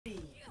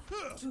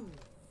2,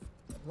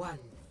 1.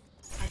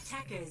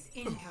 Attackers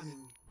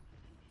incoming.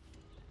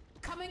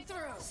 Coming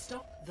through.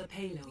 Stop the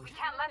payload. We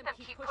can't let them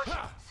keep pushing.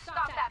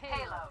 Stop that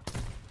payload.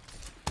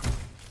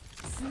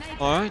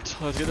 Alright,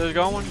 let's get this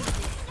going.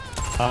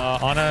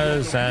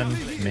 Ana, Zen,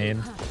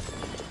 main.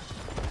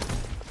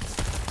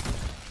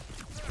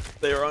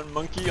 They are on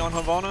Monkey on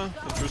Havana.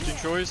 Interesting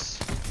choice.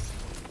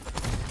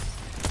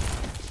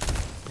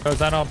 Goes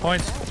down on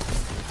points.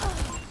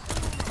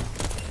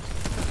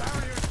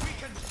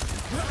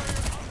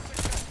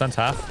 Zen's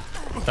half.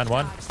 Zen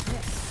one.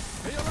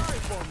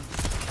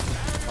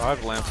 Oh, I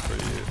have lamps for you.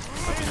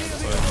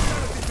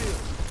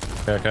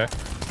 Okay, okay.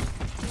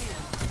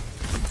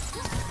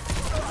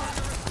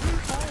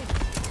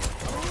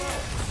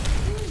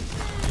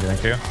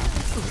 Thank you.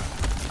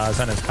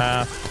 Zen is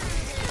half.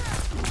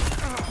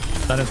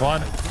 Zen is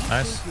one.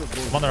 Nice.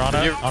 I'm on there,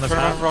 Ana. Ana's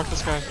half. Rock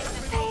this guy.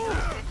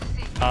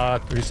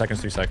 3 seconds,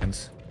 3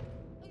 seconds.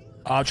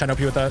 I'm trying to help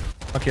you with that.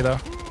 Okay, though.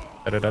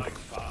 Dead.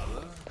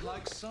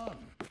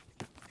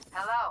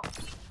 Hello.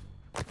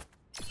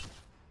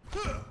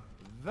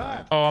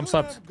 Oh, I'm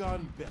slept. Sniper.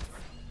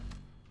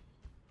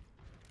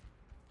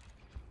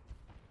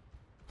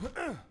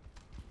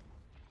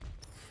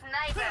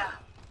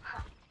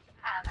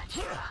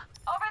 Amateur.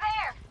 Over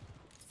there.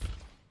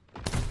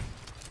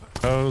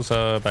 Goes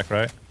back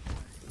right.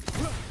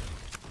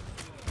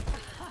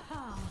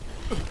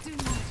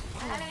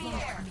 Enemy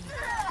here.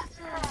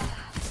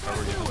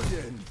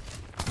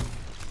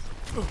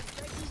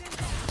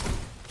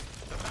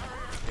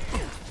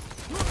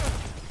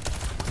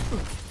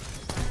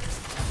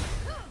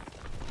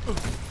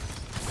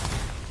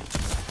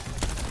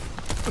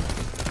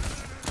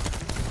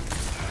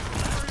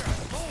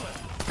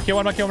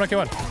 Q1,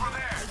 Q1.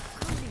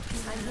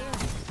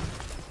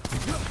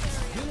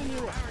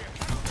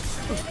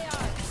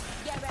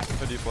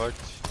 No deflect.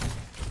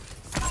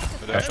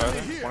 No dash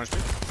either. 1 HP.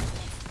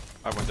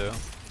 I have one down.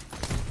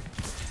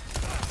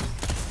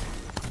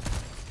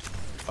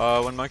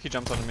 When Monkey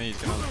jumps onto me,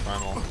 he's gonna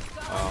primal.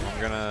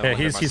 I'm gonna. Yeah,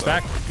 he's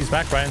back. He's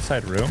back right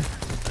inside room.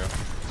 Yeah.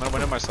 I'm gonna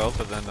win it myself,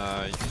 and then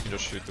you can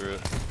just shoot through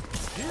it.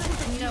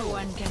 No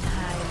one can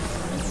hide.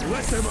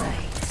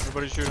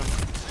 Everybody shoot him.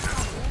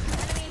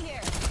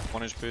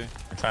 1 HP.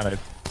 I'm trying to.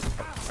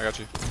 I got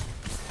you.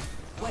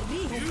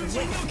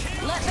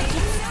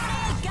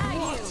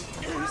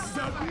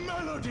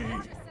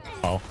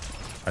 Oh,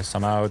 I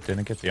somehow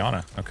didn't get the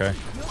Ana. Okay.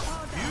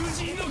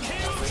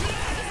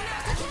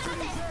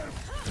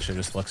 I should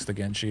just flux the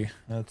Genji.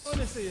 That's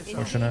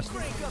fortunate.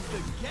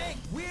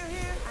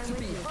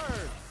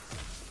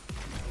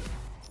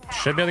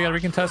 Should be able to get a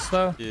recontest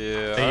though.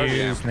 Yeah.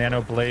 They use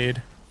Nano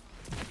Blade.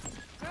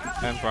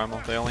 And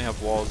primal. They only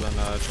have walls and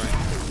train.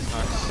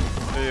 Nice.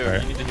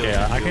 Yeah, you need to heal.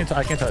 Yeah, I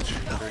can't touch.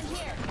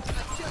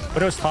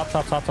 But it was top.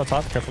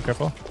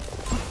 Careful.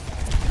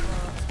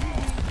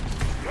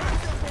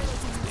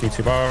 Key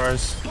 2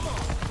 bars. Fuck.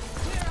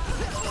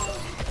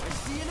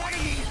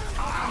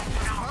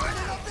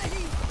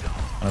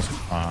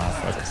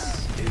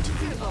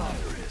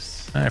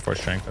 Alright, 4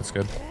 strength, that's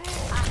good.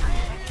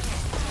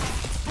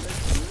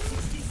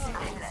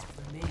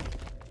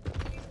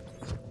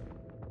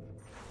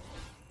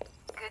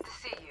 Good to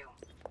see you.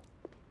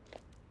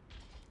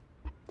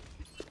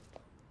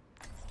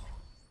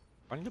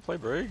 I need to play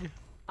Brig.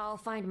 I'll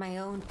find my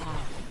own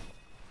path.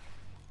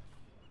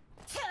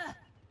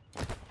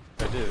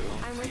 I do.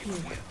 I'm with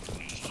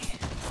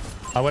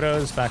you.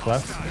 Widow's back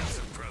left.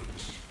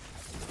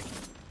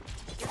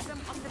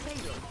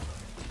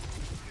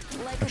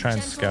 I'm trying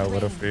to scout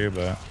Widow for you,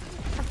 but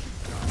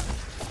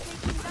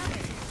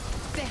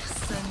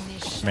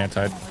man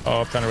tied.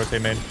 Oh, I'm trying to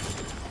rotate main.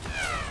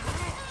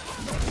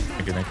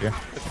 Thank you.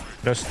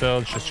 They're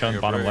still just chilling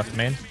bottom left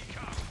main.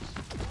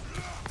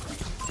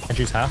 And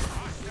she's half.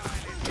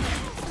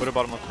 Put a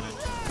bottom left main.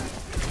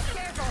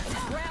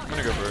 I'm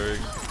gonna go Brig.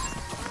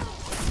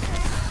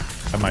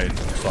 I might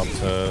swap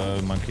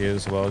to Monkey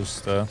as well,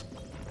 just help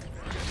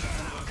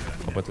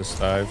with this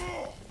dive.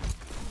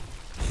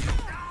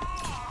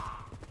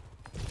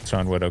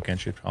 On Widow, can't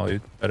shoot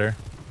probably better.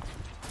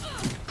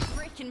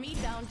 Breaking me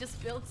down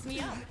just builds me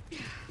up.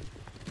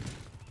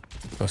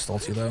 Go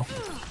Stolty though.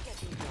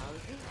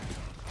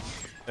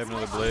 I have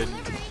another blade.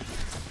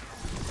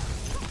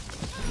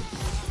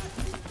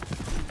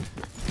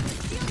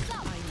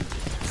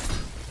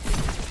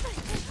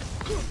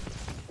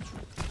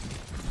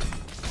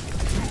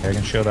 Okay, I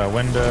can shield that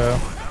window.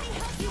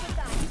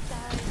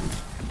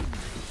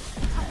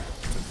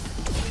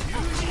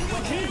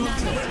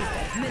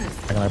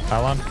 I can have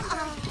pylon.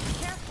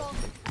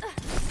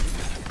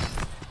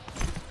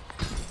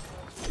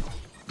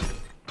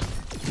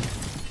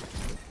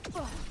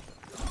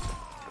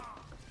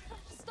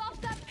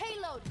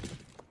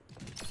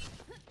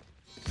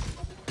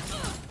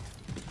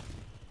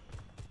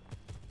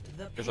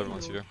 Guess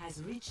everyone's here.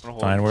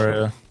 Fine,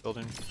 we're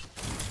building.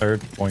 3rd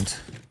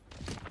point.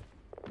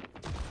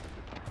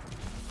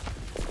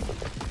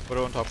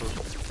 Widow on top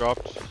of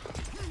dropped.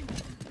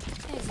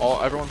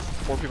 Everyone,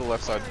 4 people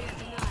left side.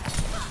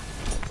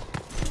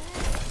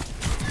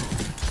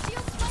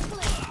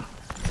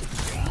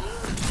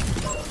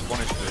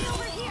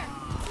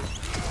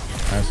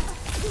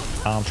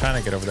 I'm trying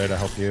to get over there to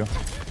help you.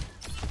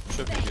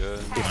 Should be good.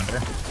 Be under.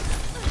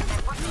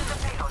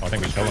 Oh, I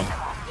think we killed him.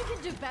 You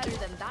can do better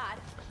than that.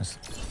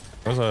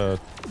 There's a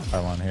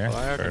pylon here. Well,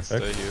 I can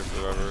Perfect. stay here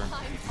forever. I'm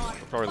on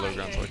Probably low fire.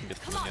 ground so I can get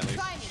the Come mini on, at least.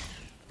 try me.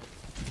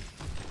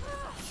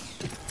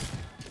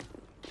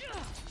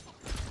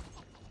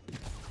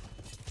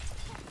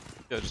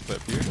 Yeah, just play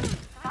up here.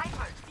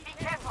 Snipers, be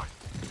careful.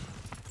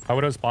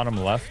 Powder's bottom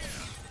left.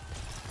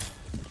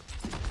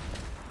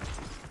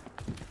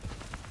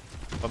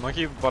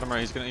 Monkey bottom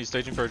right. He's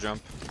staging for a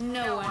jump.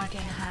 No one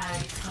can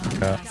hide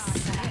from Okay. my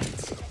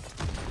sight.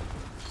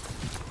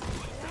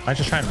 I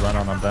just try and run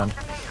on him then.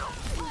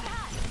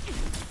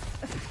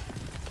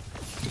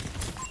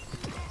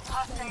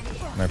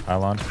 My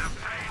pylon. I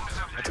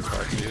can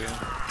back to you.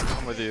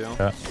 I'm with you.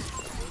 Yeah.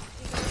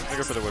 I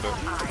go for the widow.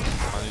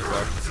 On you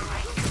back.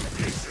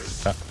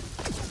 Yeah.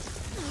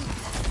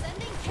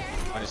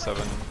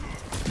 97.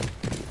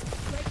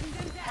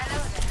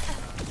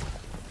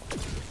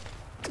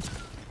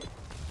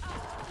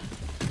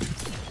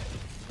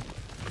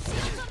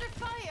 He's under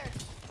fire.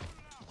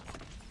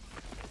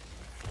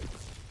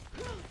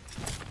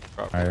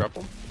 Alright.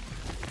 Grapple.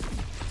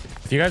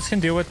 If you guys can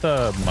deal with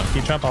the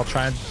monkey jump, I'll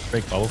try and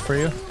break bubble for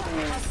you.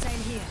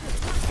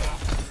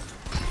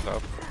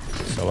 Top.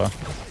 Solo.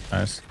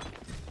 Nice.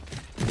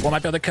 Well, I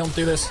might be able to kill him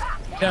through this.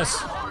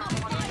 Yes.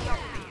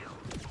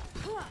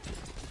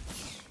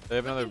 They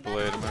have another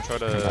blade. I'm gonna try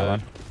Hold to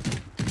on.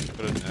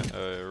 put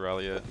a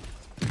rally it.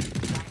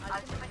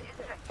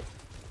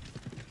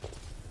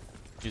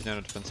 Use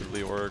nano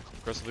defensively or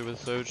aggressively with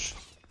Soch.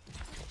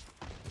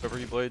 Whatever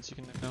he blades, you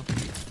can now.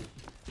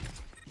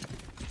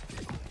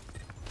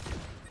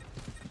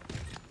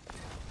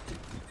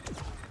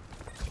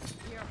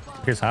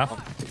 Here's half.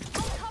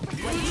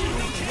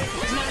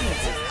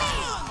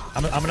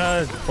 I'm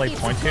gonna play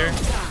point here.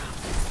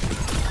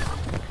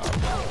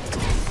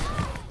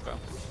 Okay.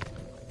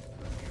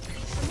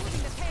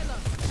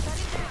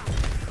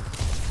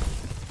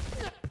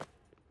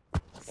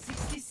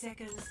 60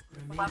 seconds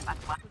remaining.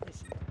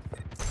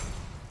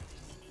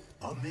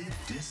 Amid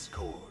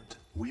discord,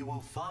 we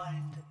will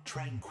find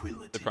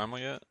tranquility. The primal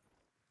yet?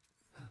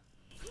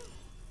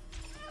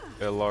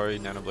 Yeah, Laurie,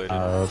 nano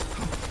bladed.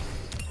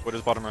 What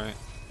is bottom right?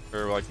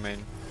 Or like main?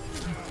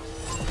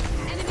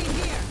 Enemy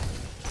here.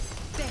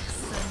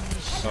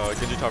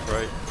 Genji top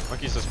right.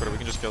 Monkey's this quarter, we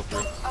can just kill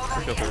through.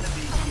 We'll kill through.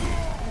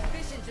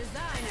 Efficient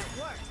design at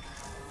work.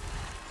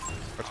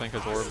 Our tank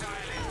has orb.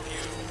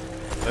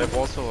 They have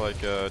walls to like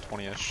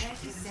 20-ish.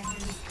 30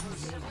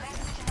 seconds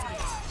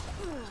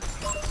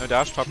remaining. No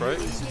dash, top right.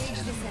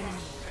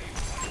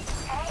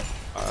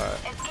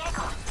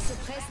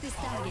 Suppress this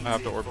target. I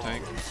have to orb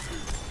tank.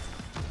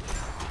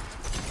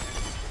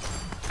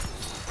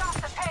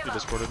 He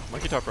discorded.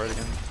 Monkey top right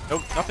again.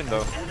 Nope, nothing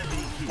though.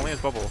 Only his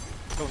bubble.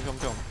 Kill him, kill him,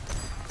 kill him.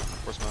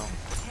 Force him out.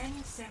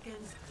 10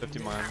 seconds 50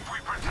 mine.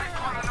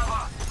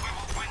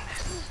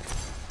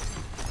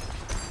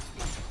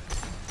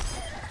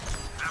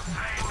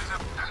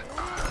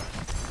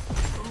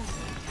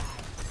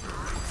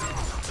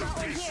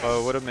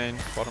 What a main.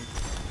 Bottom.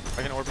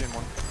 I can orb him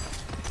one.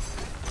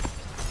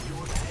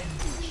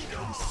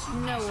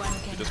 No one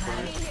can Just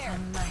hide wait.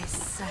 from my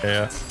sight.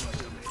 Yeah.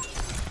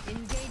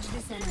 Engage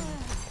this enemy.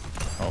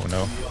 Oh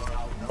no.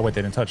 Oh wait,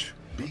 they didn't touch.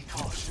 Be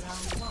cautious.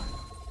 Round 1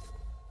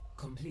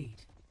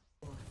 complete.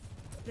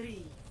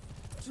 3,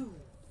 2,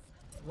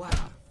 1.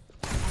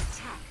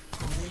 Attack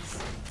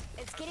commencing.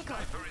 Let's get it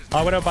going.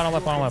 Oh, what up? Bottom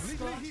left, bottom left. The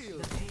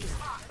payload.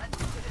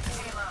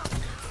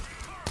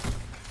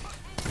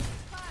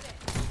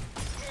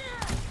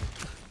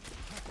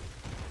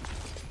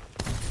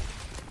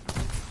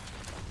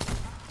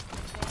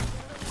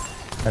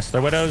 Yes,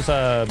 the widow's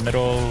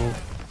middle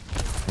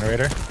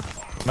generator.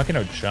 Monkey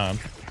no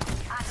jump.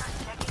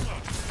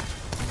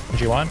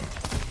 G1.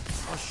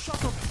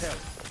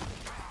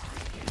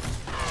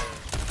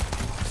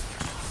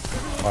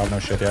 Oh, I have no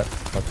shit yet.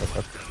 Fuck,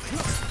 fuck, fuck.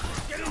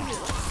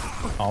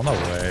 Oh, no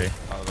way.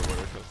 Out of the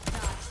water.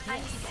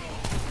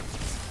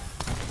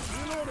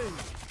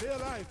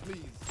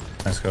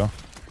 Let's go.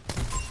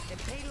 The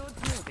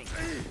payload's moving.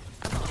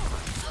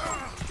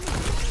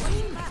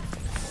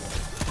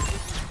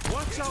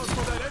 Watch out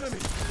for that enemy.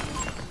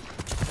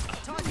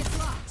 Target's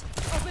locked.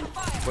 Open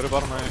fire. What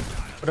about right?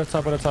 What up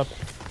top, what up top?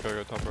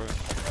 Go top right.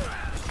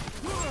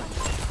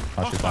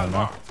 Oh, she's bottom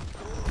now.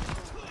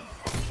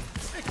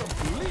 A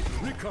complete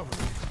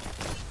recovery.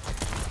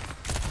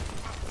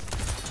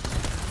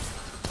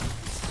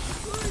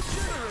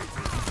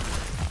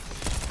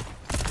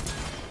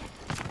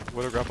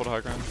 Widow grappled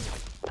high ground.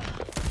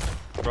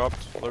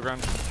 Dropped. Low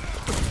ground.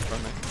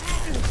 Run me.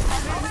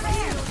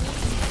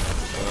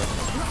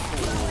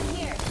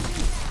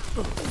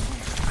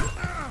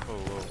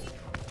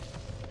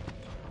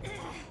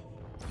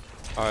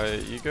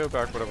 You go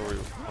back whatever we...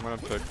 I'm gonna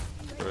pick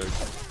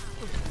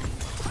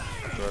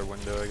our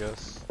window, I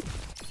guess.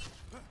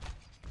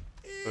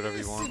 Whatever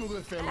you want.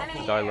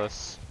 Die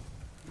less.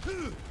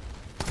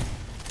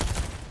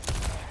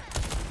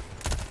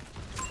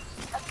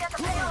 Let's get the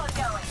payload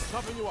going.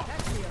 Topping you up.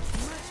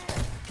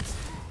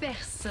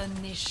 Personne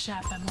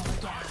n'échappe à mon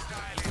regard.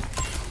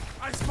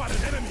 I spot an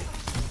enemy.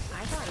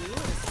 I thought you were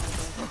the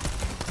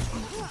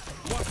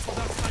Watch for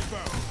that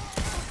sniper.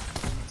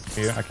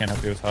 I can't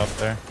help you with top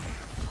there.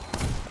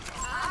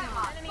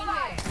 enemy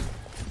here.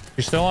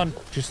 She's still on.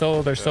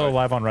 They're still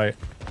alive on right.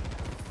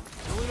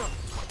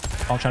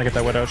 I'm trying to get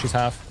that widow. She's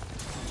half.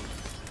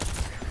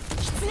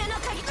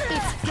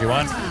 She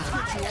won.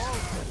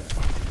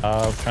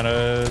 Trying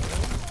to.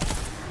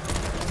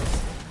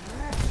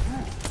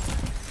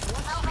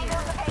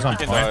 She's on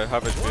point.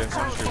 Have HP.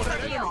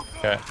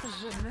 Okay.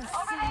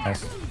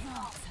 Nice.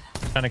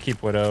 Trying to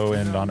keep widow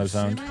and on his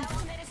own.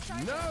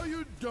 Now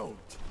you don't.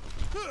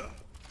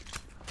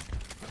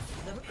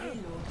 The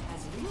payload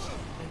has reached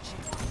the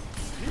checkpoint.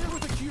 Here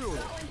with the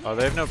cure.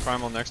 They have no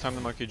primal. Next time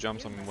the monkey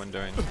jumps, I'm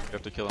windowing. You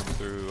have to kill him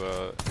through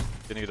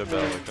getting it a bell,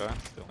 okay?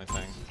 That's the only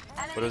thing.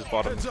 What is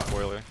bottom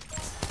spoiler?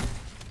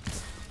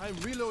 I'm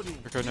reloading.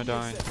 You're gonna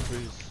die,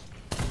 please.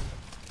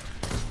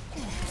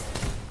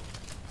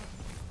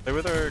 Play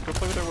with her. Go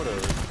play with her,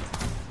 whatever.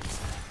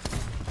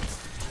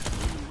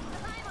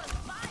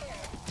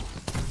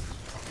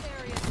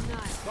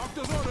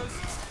 Doctor's orders.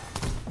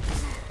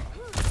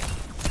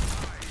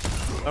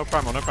 No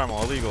primal, no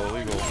primal. Illegal.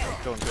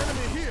 Kill him.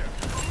 Enemy here.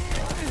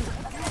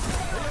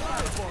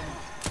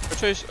 Go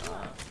chase. I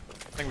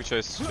think we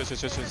chase.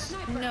 Chase.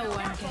 No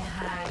one can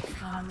hide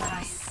from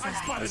my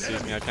sight. They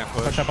sees me. I can't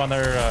push. Push up on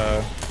their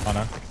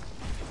Ana.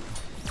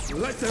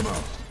 Let them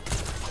out.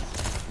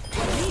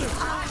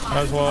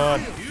 That was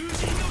one.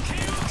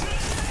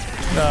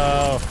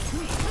 No.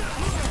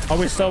 Oh,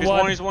 we still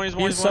won. He's one.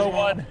 We still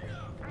won.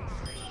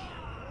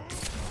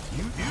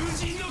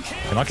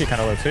 The monkey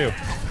kind of low too.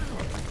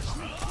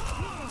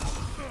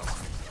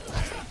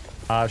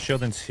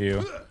 Shield and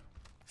two.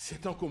 C'est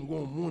tant comme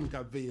un monde qui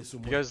a veillé sur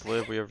You moi. guys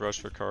live. We have rush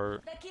for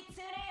cart.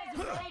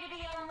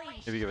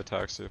 Maybe give a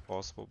taxi if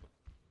possible.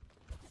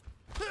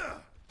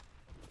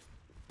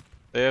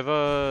 They have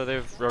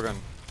Rogan.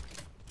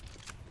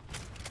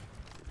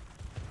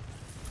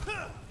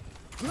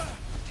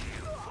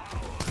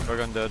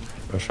 Rogan dead.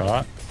 Go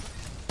shot.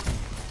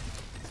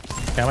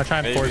 Okay, I'm gonna try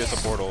and Maybe force it's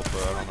a portal,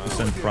 but I don't know. this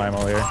in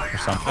primal here or Hey,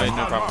 something.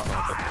 no problem.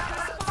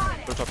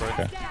 Go top right.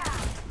 Okay.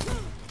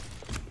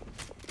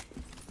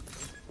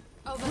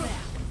 Over there.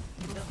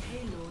 The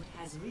payload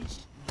has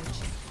reached the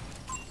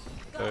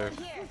checkpoint.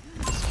 Okay.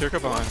 Secure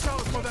cup behind. Watch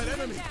out for that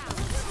enemy.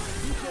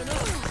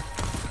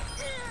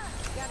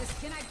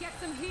 Can I get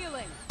some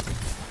healing?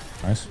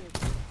 Nice.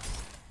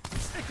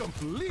 A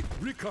complete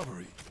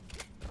recovery.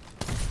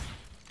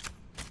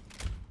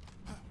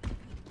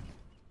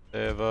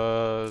 They have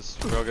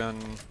Rogan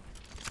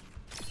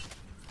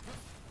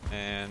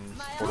and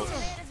portals.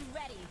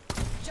 ready.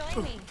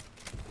 Join me.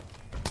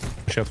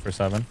 Shield for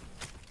 7.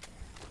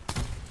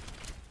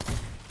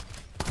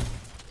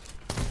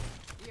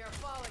 You're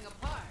falling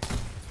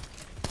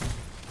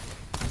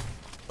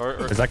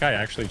apart. Is that guy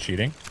actually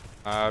cheating?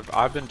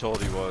 I've been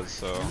told he was,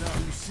 so. Now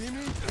you see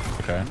me.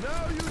 Okay.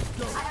 Now you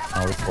don't.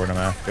 I'll report him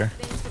after.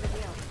 Thanks for the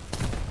deal.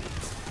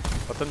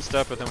 Let them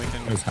step, and then we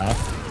can. It was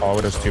half. Oh,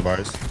 it was 2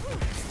 bars.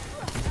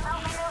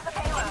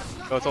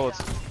 Oh, it's all. It's.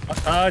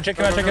 Check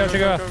out. Go.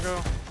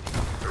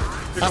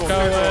 I'm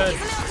going.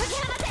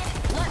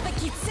 Let the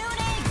kitsune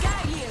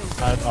guide you.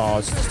 Oh,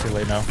 it's just too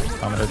late now.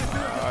 I'm gonna.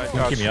 You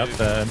can keep me up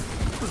then.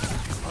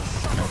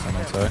 Nice on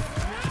that side.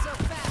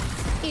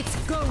 It's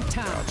go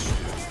time.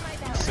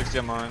 60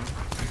 on mine.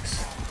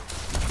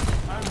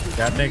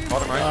 Yeah, I think.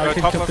 Bottom right. I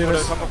can Top kill left through widow.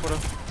 this. Top left widow.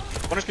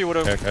 1 HP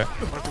widow. Okay.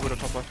 1 HP widow.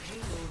 Top left.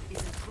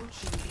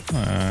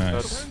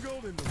 Nice.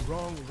 Tangled in the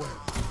wrong way.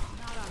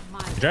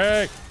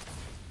 Jake.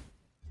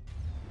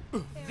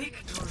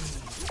 Victory.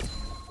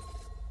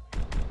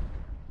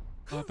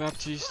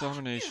 Baptiste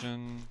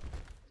domination.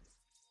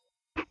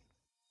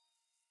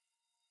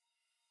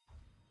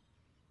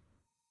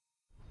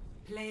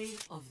 Play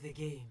of the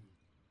game.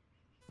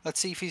 Let's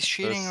see if he's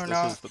cheating or This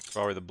not. is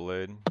probably the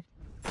blade.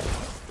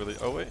 Really?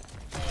 Oh wait.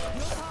 I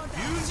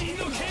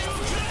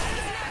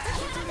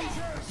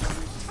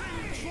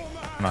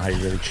don't know how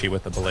you really cheat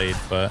with the blade,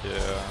 but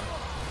Yeah.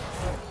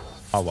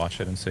 I'll watch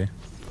it and see.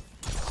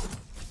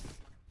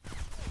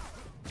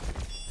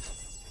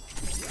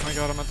 Oh my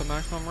god, I'm at the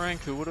maximum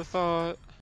rank. Who would have thought?